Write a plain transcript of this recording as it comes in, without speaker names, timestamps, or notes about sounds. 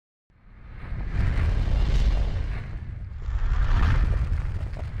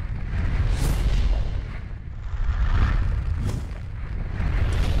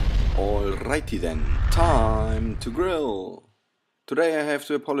Alrighty then, time to grill! Today I have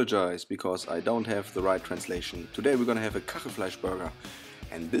to apologize because I don't have the right translation. Today we're gonna have a Kachelfleischburger,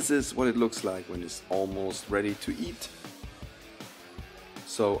 and this is what it looks like when it's almost ready to eat.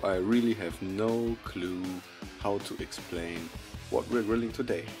 So I really have no clue how to explain what we're grilling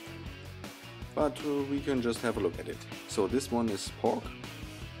today. But we can just have a look at it. So this one is pork,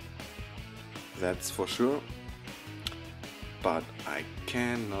 that's for sure. But I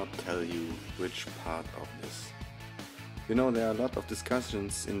cannot tell you which part of this. You know, there are a lot of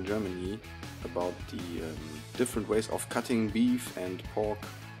discussions in Germany about the different ways of cutting beef and pork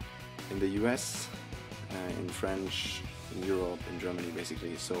in the US, in French, in Europe, in Germany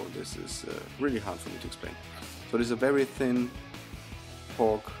basically. So this is really hard for me to explain. So this is a very thin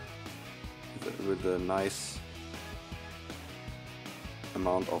pork with a nice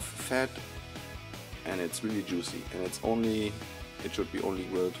amount of fat, and it's really juicy, and it should be only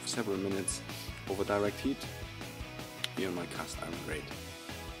grilled for several minutes over direct heat here in my cast iron grate.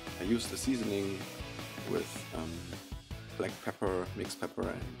 I used the seasoning with black pepper, mixed pepper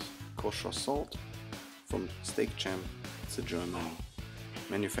and kosher salt from Steak Champ. It's a German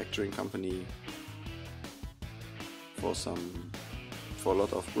manufacturing company for a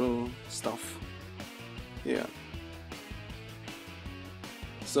lot of grill stuff. Yeah.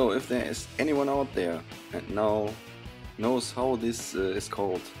 So if there is anyone out there and now knows how this is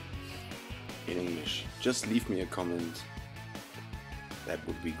called in English, just leave me a comment. That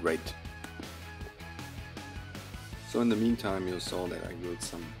would be great. So in the meantime, you saw that I grilled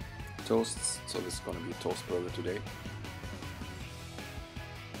some toasts, so this is gonna be a toast burger today.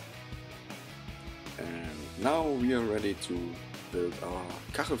 And now we are ready to build our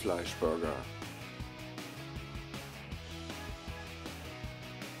Kachelfleischburger.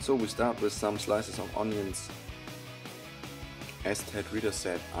 So we start with some slices of onions. As Ted Reader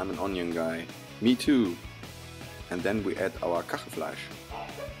said, I'm an onion guy. Me too. And then we add our Kachelfleisch.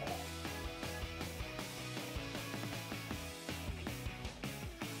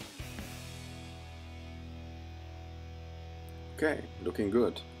 Okay, looking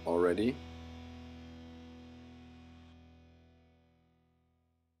good already.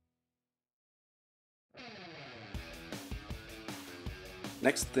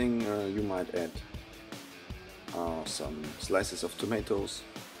 Next thing you might add are some slices of tomatoes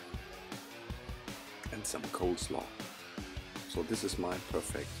and some coleslaw. So this is my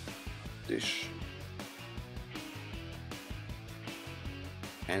perfect dish.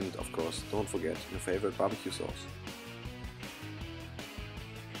 And of course, don't forget your favorite barbecue sauce.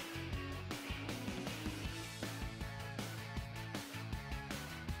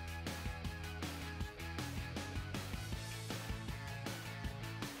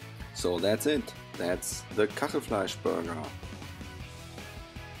 So that's it. That's the Kachelfleischburger.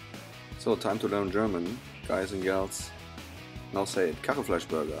 So time to learn German, guys and gals. Now say it,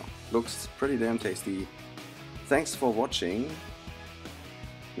 Kachelfleischburger. Looks pretty damn tasty. Thanks for watching.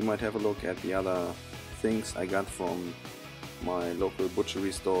 You might have a look at the other things I got from my local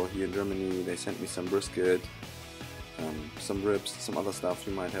butchery store here in Germany. They sent me some brisket, some ribs, some other stuff.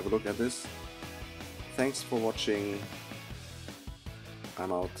 You might have a look at this. Thanks for watching.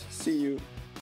 I'm out. See you.